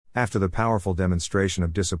After the powerful demonstration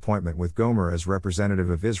of disappointment with Gomer as representative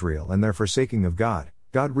of Israel and their forsaking of God,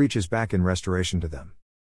 God reaches back in restoration to them.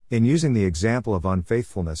 In using the example of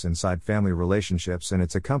unfaithfulness inside family relationships and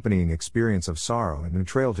its accompanying experience of sorrow and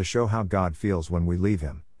betrayal to show how God feels when we leave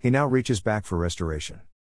Him, He now reaches back for restoration.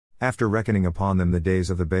 After reckoning upon them the days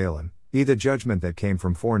of the Baalim, the judgment that came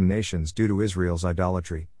from foreign nations due to Israel's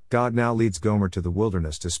idolatry, God now leads Gomer to the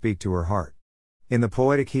wilderness to speak to her heart. In the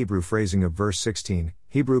poetic Hebrew phrasing of verse 16,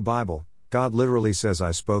 Hebrew Bible, God literally says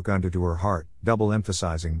I spoke unto to her heart, double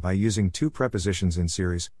emphasizing by using two prepositions in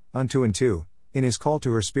series, unto and to, in His call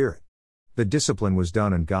to her spirit. The discipline was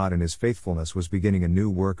done and God in His faithfulness was beginning a new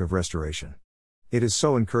work of restoration. It is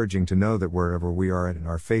so encouraging to know that wherever we are at in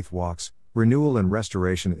our faith walks, renewal and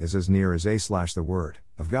restoration is as near as the word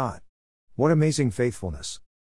of God. What amazing faithfulness!